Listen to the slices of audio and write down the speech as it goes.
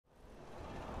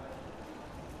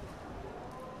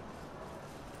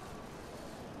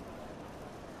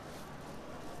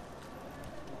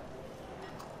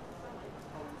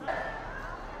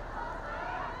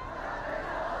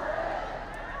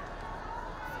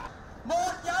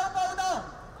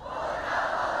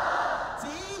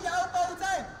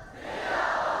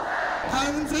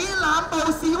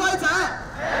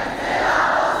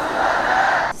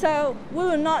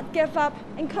not give up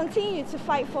and continue to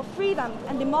fight for freedom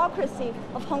and democracy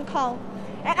of Hong Kong.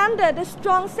 And under the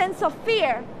strong sense of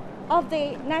fear of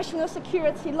the national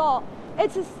security law,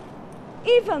 it is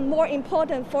even more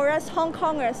important for us Hong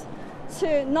Kongers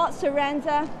to not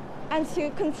surrender and to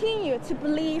continue to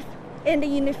believe in the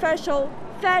universal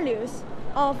values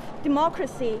of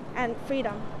democracy and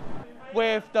freedom.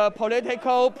 With the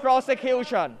political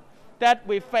prosecution that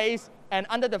we face and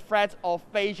under the threat of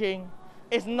Beijing,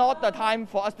 it's not the time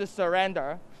for us to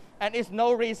surrender, and it's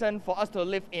no reason for us to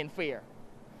live in fear.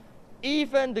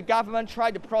 Even the government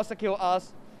tried to prosecute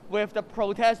us with the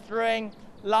protest during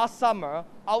last summer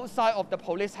outside of the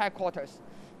police headquarters.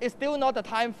 It's still not the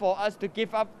time for us to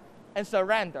give up and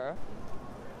surrender.